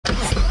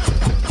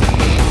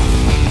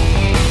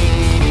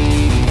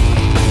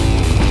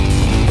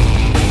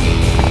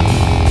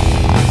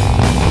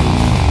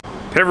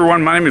Hey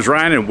everyone, my name is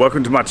Ryan and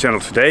welcome to my channel.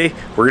 Today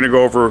we're going to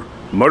go over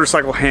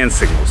motorcycle hand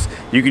signals.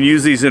 You can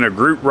use these in a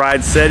group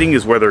ride setting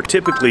is where they're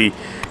typically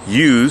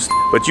used,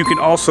 but you can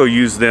also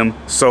use them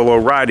solo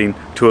riding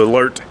to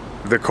alert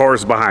the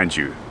cars behind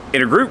you.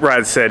 In a group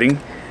ride setting,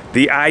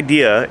 the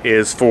idea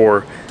is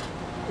for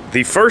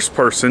the first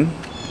person,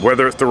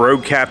 whether it's the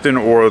road captain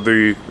or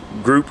the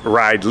group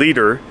ride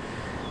leader,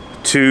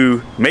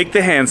 to make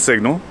the hand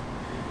signal.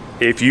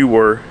 If you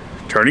were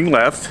turning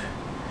left,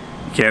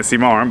 you can't see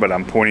my arm, but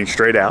I'm pointing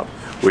straight out,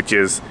 which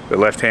is the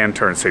left-hand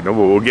turn signal,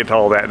 but we'll get to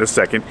all that in a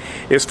second.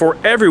 It's for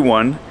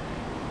everyone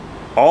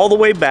all the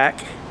way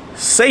back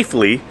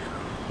safely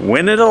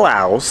when it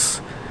allows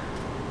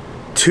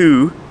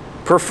to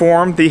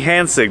perform the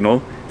hand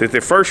signal that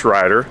the first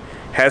rider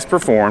has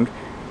performed,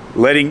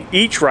 letting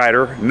each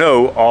rider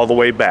know all the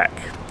way back,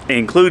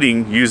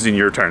 including using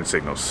your turn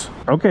signals.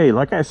 Okay,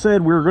 like I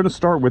said, we're going to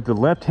start with the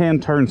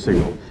left-hand turn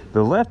signal.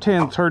 The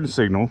left-hand turn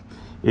signal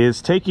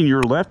is taking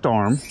your left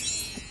arm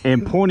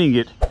and pointing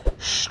it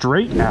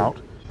straight out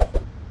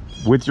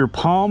with your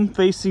palm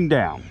facing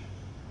down,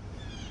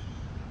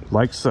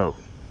 like so.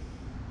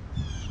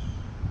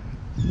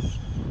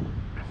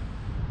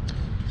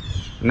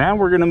 Now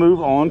we're going to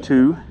move on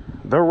to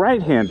the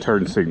right-hand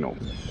turn signal.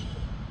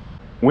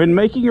 When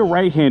making a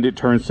right-handed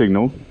turn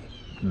signal,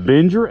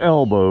 bend your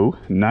elbow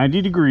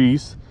 90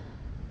 degrees,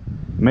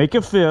 make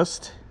a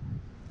fist,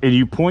 and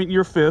you point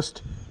your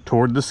fist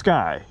toward the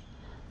sky.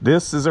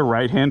 This is a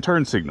right-hand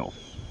turn signal.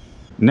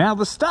 Now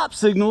the stop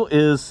signal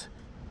is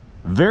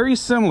very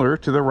similar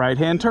to the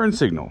right-hand turn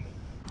signal.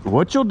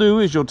 What you'll do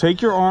is you'll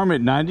take your arm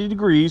at 90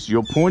 degrees,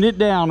 you'll point it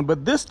down,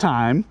 but this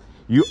time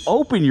you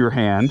open your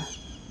hand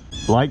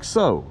like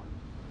so.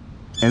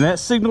 And that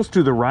signals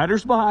to the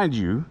riders behind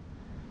you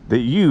that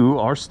you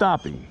are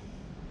stopping.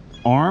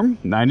 Arm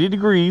 90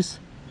 degrees,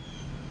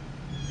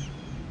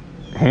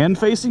 hand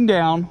facing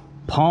down,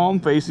 palm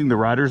facing the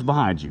riders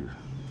behind you.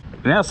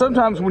 Now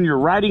sometimes when you're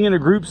riding in a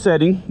group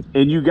setting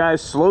and you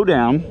guys slow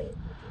down,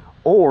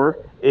 or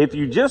if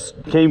you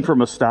just came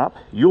from a stop,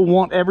 you'll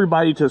want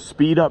everybody to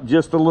speed up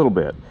just a little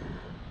bit.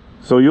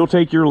 So you'll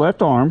take your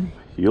left arm,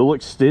 you'll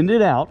extend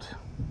it out,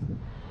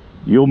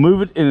 you'll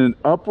move it in an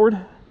upward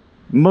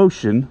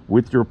motion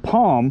with your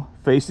palm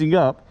facing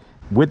up.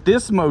 With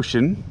this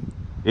motion,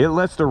 it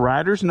lets the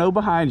riders know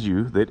behind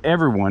you that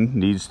everyone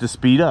needs to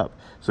speed up.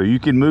 So you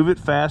can move it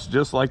fast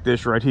just like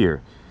this right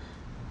here.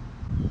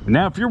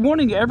 Now, if you're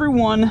wanting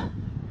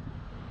everyone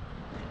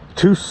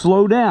to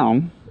slow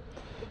down,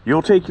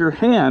 you'll take your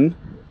hand,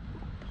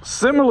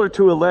 similar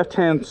to a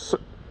left-hand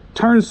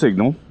turn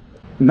signal,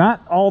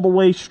 not all the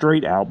way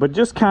straight out, but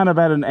just kind of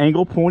at an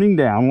angle pointing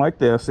down like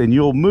this, and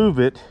you'll move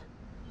it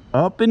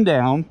up and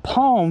down,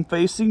 palm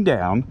facing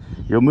down.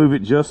 You'll move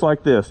it just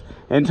like this.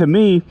 And to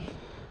me,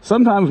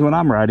 sometimes when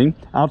I'm riding,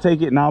 I'll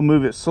take it and I'll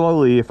move it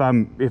slowly. If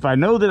I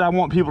know that I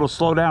want people to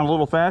slow down a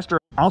little faster,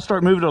 I'll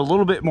start moving it a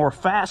little bit more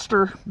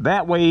faster.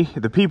 That way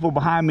the people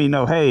behind me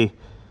know, hey,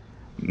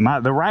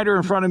 the rider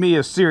in front of me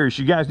is serious.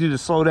 You guys need to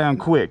slow down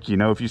quick, you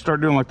know, if you start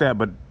doing like that.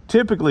 But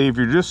typically, if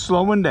you're just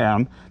slowing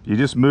down, you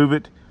just move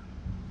it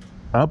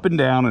up and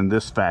down in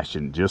this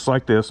fashion, just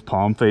like this,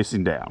 palm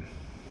facing down.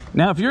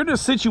 Now, if you're in a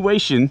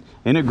situation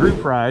in a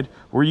group ride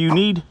where you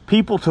need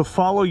people to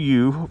follow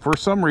you for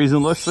some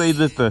reason, let's say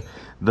that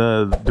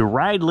the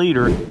ride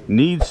leader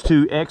needs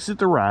to exit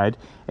the ride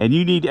and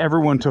you need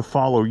everyone to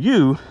follow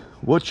you,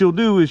 what you'll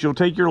do is you'll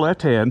take your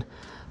left hand,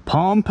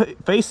 palm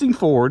facing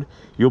forward,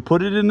 you'll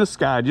put it in the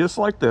sky just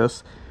like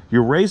this,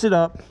 you'll raise it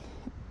up,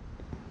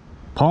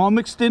 palm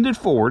extended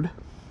forward.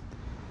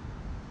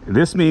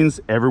 This means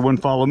everyone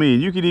follow me.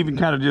 And you can even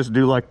kind of just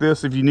do like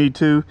this if you need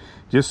to,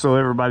 just so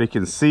everybody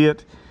can see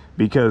it,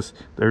 because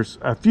there's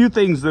a few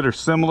things that are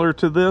similar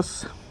to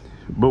this,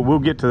 but we'll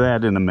get to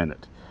that in a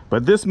minute.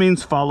 But this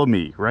means follow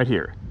me right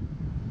here.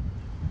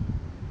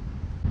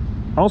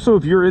 Also,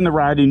 if you're in the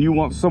ride and you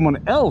want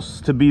someone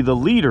else to be the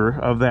leader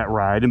of that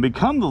ride and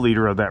become the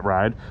leader of that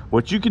ride,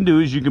 what you can do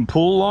is you can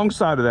pull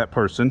alongside of that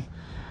person.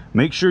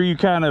 Make sure you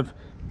kind of,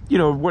 you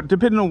know,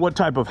 depending on what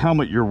type of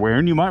helmet you're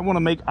wearing, you might want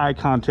to make eye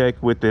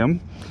contact with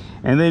them.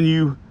 And then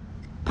you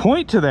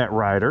point to that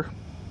rider.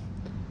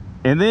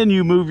 And then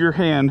you move your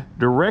hand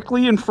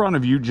directly in front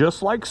of you,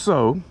 just like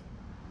so.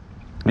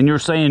 And you're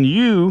saying,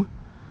 you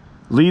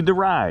lead the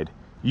ride.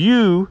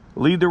 You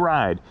lead the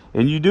ride.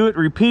 And you do it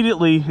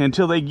repeatedly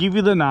until they give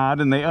you the nod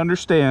and they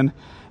understand.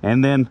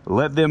 And then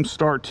let them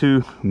start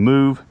to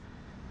move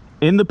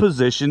in the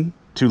position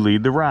to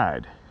lead the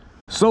ride.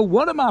 So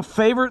one of my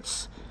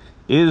favorites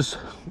is,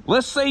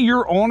 let's say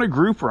you're on a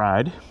group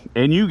ride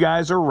and you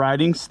guys are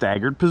riding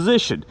staggered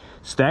position.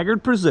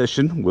 Staggered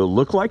position will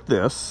look like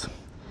this.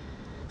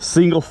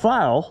 Single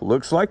file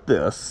looks like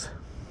this.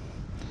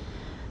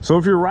 So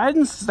if you're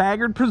riding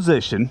staggered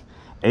position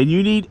and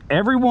you need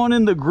everyone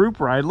in the group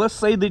ride, let's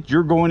say that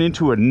you're going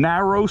into a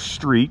narrow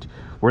street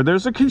where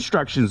there's a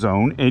construction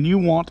zone and you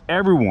want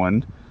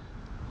everyone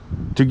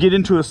to get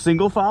into a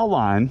single file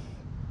line,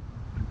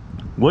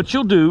 what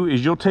you'll do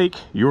is you'll take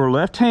your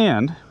left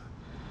hand,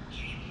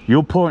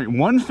 you'll point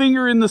one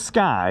finger in the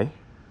sky,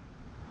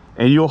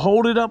 and you'll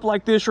hold it up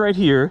like this right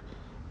here,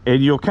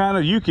 and you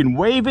can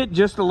wave it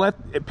just to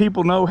let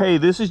people know, hey,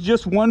 this is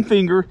just one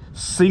finger,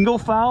 single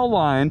file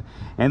line.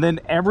 And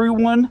then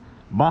everyone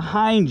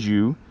behind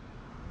you,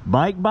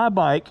 bike by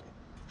bike,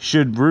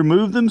 should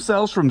remove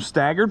themselves from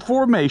staggered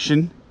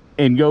formation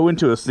and go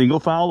into a single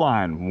file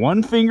line.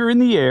 One finger in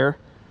the air,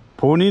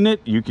 pointing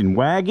it. You can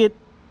wag it,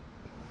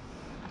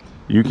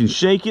 you can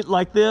shake it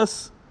like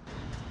this.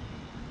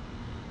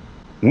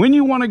 When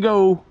you want to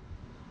go,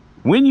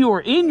 when you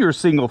are in your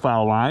single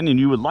file line and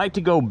you would like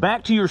to go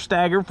back to your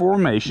staggered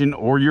formation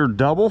or your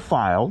double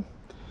file,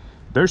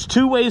 there's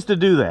two ways to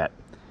do that.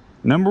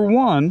 Number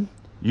one,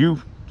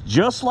 you,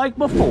 just like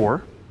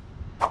before,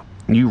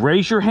 you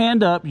raise your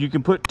hand up. You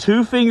can put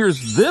two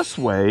fingers this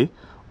way,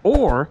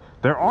 or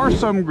there are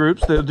some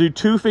groups that do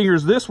two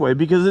fingers this way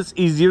because it's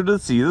easier to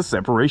see the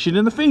separation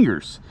in the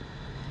fingers.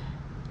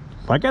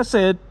 Like I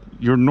said,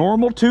 your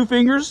normal two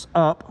fingers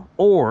up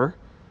or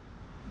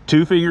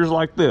two fingers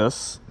like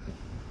this.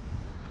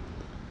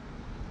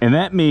 And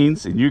that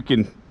means, and you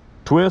can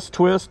twist,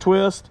 twist,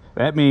 twist.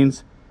 That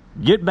means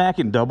get back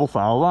in double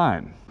file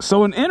line.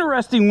 So an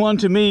interesting one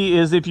to me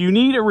is if you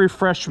need a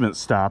refreshment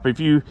stop, if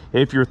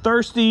you're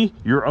thirsty,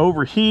 you're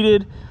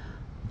overheated,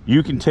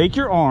 you can take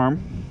your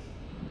arm,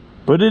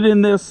 put it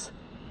in this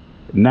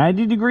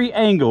 90-degree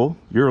angle,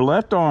 your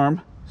left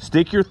arm,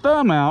 stick your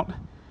thumb out,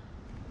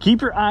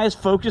 keep your eyes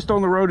focused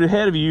on the road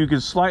ahead of you. You can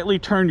slightly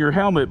turn your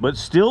helmet, but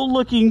still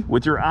looking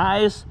with your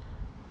eyes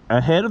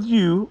ahead of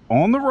you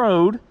on the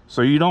road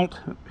so you don't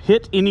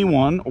hit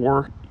anyone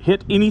or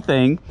hit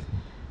anything.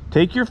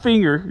 Take your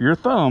finger, your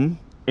thumb,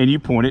 and you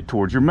point it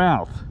towards your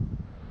mouth.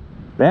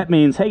 That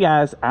means, hey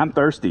guys, I'm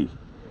thirsty.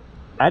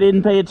 I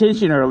didn't pay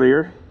attention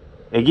earlier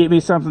and get me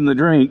something to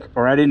drink,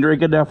 or I didn't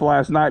drink enough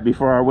last night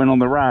before I went on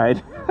the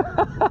ride.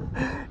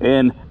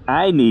 And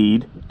I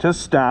need to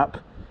stop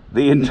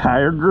the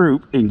entire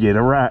group and get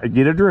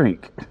a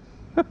drink.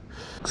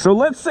 So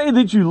let's say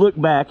that you look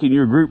back in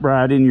your group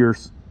ride in your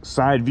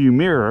side view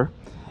mirror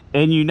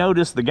and you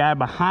notice the guy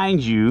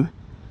behind you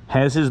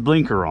has his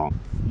blinker on.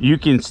 You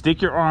can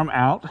stick your arm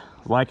out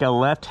like a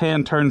left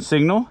hand turn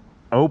signal,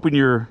 open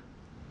your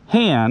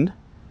hand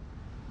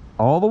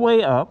all the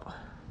way up,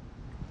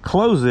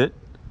 close it,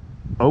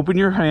 open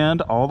your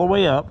hand all the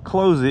way up,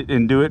 close it,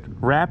 and do it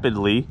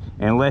rapidly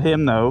and let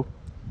him know,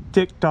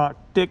 tick tock,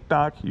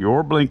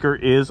 your blinker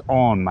is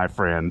on, my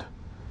friend.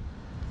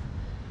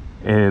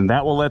 And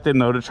that will let them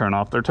know to turn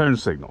off their turn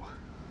signal.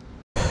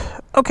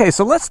 Okay,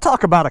 so let's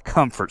talk about a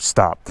comfort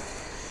stop.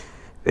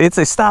 It's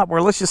a stop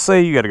where, let's just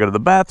say you got to go to the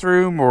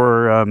bathroom,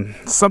 or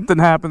something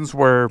happens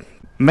where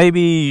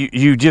maybe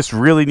you just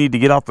really need to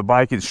get off the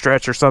bike and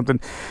stretch or something.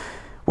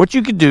 What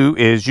you can do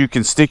is you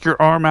can stick your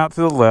arm out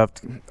to the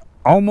left,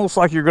 almost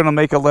like you're going to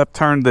make a left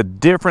turn. The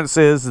difference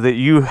is that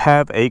you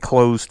have a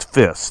closed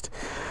fist.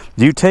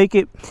 You take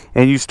it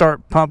and you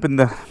start pumping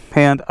the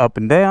hand up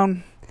and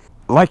down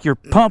like you're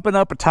pumping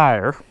up a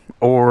tire,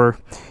 or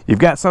you've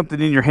got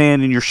something in your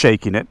hand and you're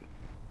shaking it.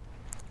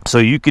 So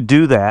you could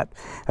do that.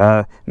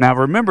 Now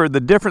remember,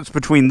 the difference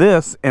between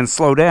this and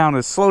slow down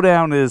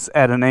is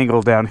at an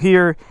angle down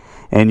here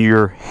and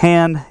your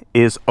hand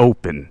is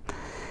open.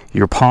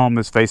 Your palm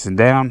is facing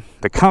down.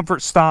 The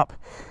comfort stop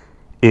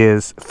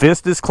is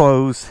fist is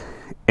closed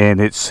and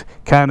it's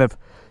kind of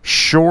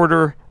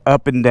shorter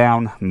up and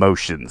down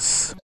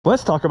motions.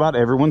 Let's talk about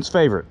everyone's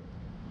favorite.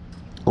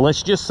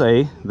 Let's just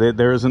say that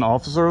there is an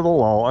officer of the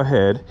law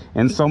ahead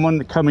and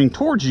someone coming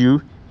towards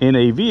you in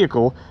a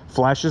vehicle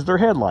flashes their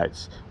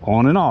headlights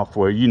on and off.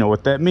 Well, you know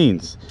what that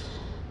means.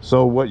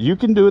 So what you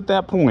can do at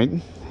that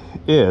point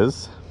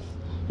is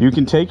you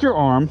can take your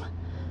arm,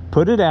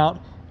 put it out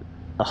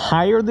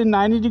higher than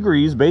 90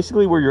 degrees,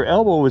 basically where your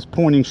elbow is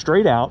pointing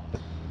straight out,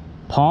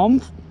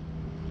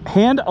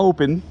 hand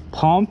open,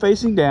 palm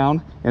facing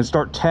down, and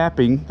start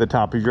tapping the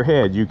top of your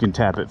head. You can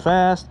tap it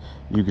fast,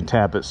 you can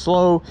tap it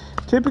slow.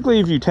 Typically,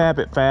 if you tap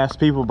it fast,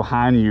 people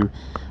behind you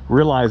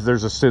realize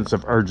there's a sense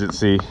of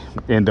urgency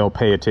and they'll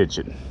pay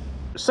attention.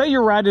 Say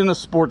you're riding a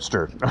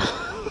Sportster.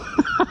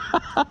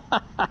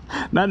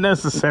 Not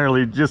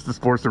necessarily just a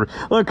Sportster.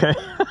 Okay.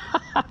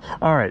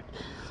 All right.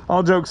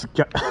 All jokes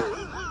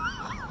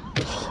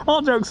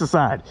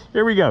aside,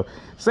 here we go.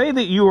 Say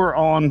that you are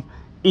on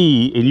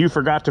E and you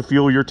forgot to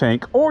fuel your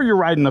tank, or you're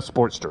riding a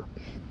Sportster.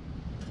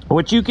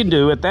 What you can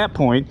do at that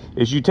point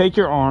is you take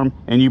your arm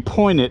and you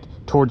point it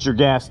towards your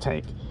gas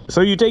tank.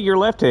 So you take your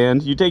left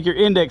hand, you take your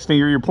index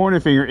finger, your pointer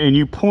finger, and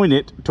you point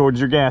it towards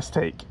your gas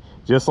tank.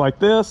 Just like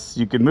this.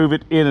 You can move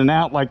it in and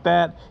out like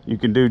that. You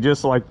can do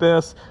just like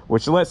this,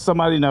 which lets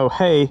somebody know,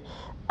 hey,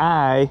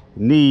 I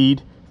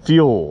need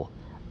fuel.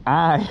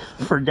 I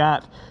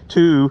forgot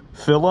to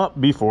fill up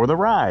before the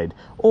ride,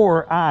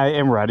 or I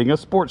am riding a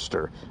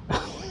Sportster.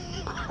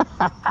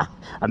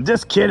 I'm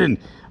just kidding.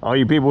 All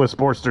you people with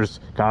Sportsters,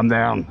 calm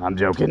down. I'm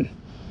joking.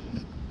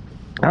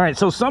 All right,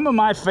 so some of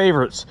my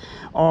favorites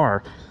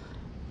are,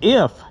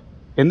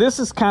 and this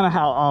is kind of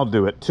how I'll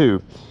do it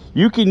too,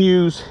 you can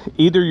use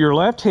either your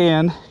left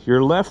hand,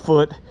 your left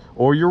foot,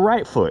 or your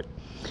right foot.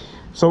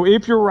 So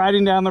if you're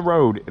riding down the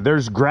road,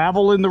 there's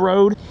gravel in the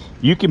road,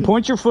 you can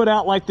point your foot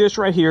out like this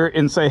right here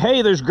and say,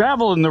 hey, there's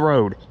gravel in the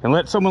road, and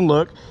let someone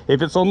look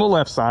if it's on the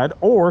left side,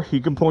 or you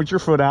can point your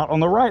foot out on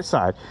the right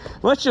side.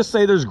 Let's just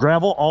say there's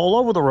gravel all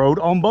over the road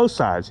on both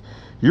sides.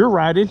 You're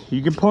riding,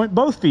 you can point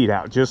both feet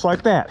out just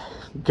like that,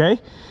 okay?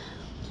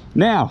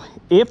 Now,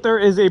 if there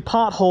is a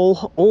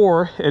pothole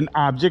or an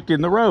object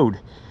in the road,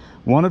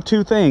 one of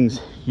two things.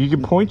 You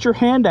can point your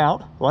hand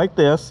out like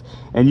this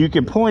and you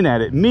can point at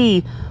it.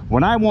 Me,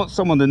 when I want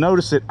someone to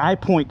notice it, I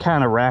point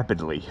kind of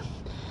rapidly.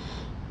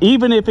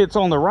 Even if it's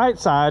on the right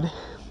side,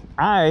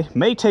 I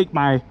may take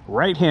my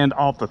right hand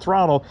off the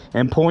throttle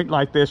and point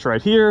like this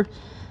right here.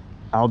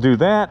 I'll do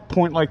that,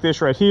 point like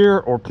this right here,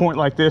 or point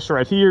like this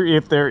right here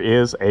if there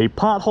is a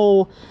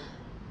pothole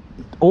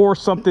or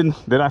something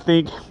that I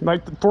think,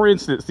 like for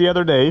instance, the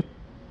other day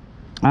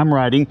I'm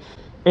riding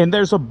and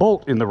there's a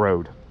bolt in the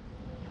road.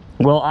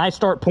 Well, I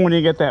start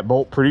pointing at that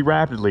bolt pretty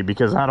rapidly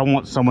because I don't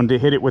want someone to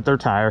hit it with their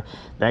tire.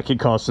 That could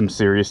cause some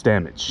serious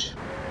damage.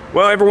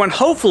 Well, everyone,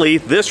 hopefully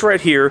this right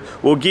here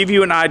will give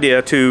you an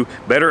idea to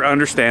better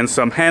understand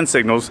some hand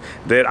signals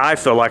that I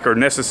feel like are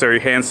necessary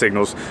hand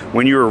signals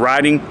when you're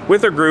riding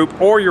with a group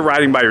or you're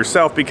riding by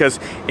yourself, because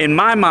in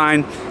my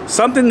mind,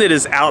 something that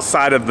is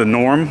outside of the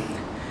norm,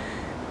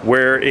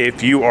 where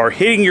if you are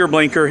hitting your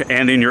blinker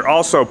and then you're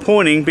also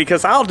pointing,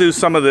 because I'll do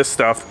some of this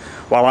stuff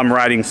while I'm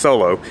riding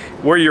solo,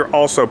 where you're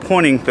also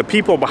pointing, the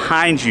people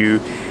behind you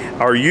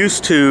are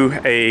used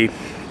to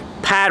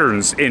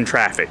patterns in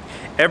traffic,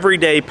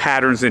 everyday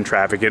patterns in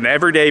traffic, and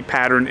everyday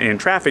pattern in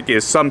traffic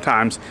is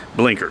sometimes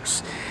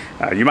blinkers.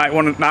 You might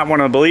not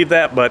want to believe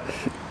that, but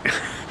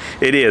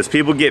it is.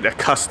 People get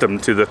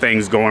accustomed to the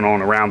things going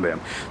on around them.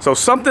 So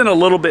something a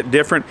little bit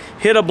different,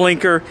 hit a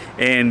blinker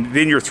and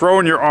then you're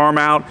throwing your arm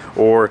out,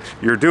 or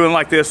you're doing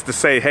like this to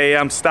say, hey,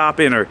 I'm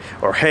stopping,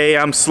 or hey,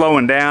 I'm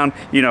slowing down.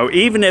 You know,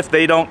 even if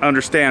they don't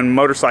understand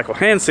motorcycle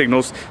hand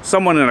signals,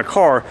 someone in a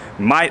car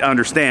might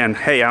understand,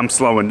 hey, I'm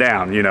slowing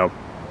down, you know.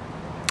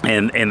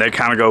 And they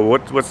kind of go,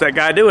 what's that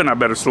guy doing? I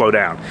better slow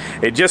down.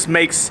 It just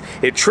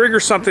it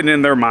triggers something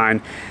in their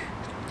mind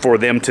for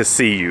them to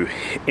see you.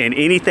 And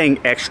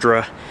anything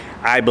extra,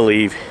 I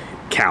believe,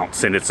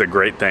 counts, and it's a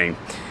great thing.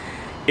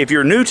 If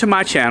you're new to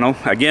my channel,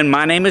 again,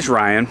 my name is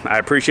Ryan. I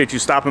appreciate you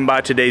stopping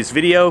by today's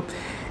video.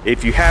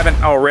 If you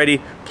haven't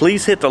already,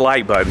 please hit the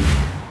like button.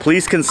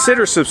 Please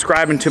consider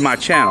subscribing to my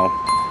channel.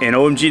 And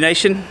OMG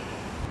Nation,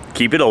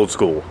 keep it old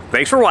school.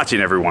 Thanks for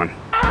watching, everyone.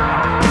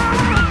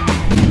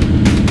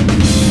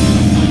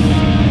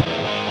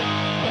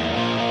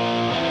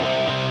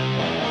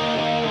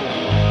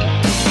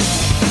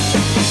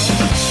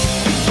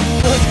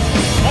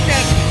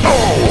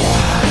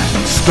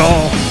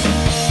 Stall.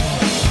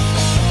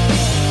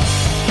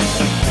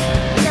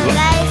 So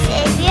guys,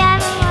 if you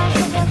haven't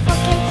watched the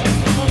footage,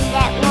 then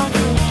that won't be.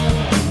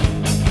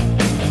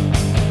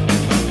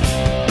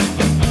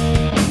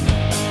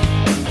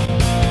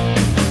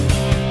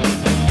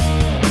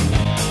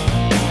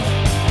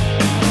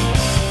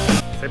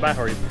 Say bye,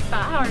 Harley. Bye,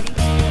 Harley.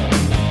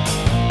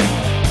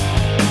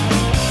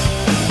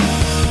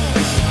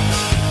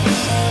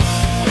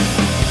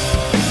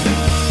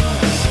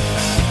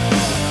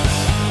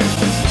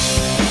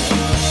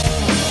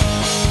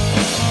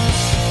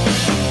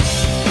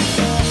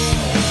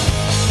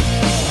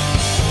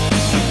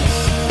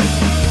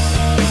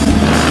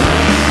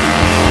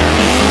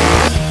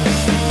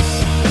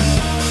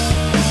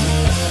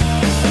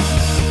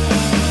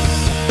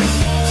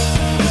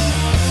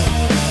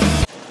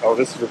 Oh,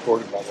 this is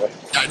recorded, by the way.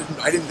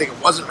 I didn't think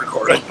it wasn't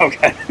recorded.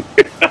 Okay.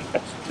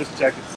 Just checking.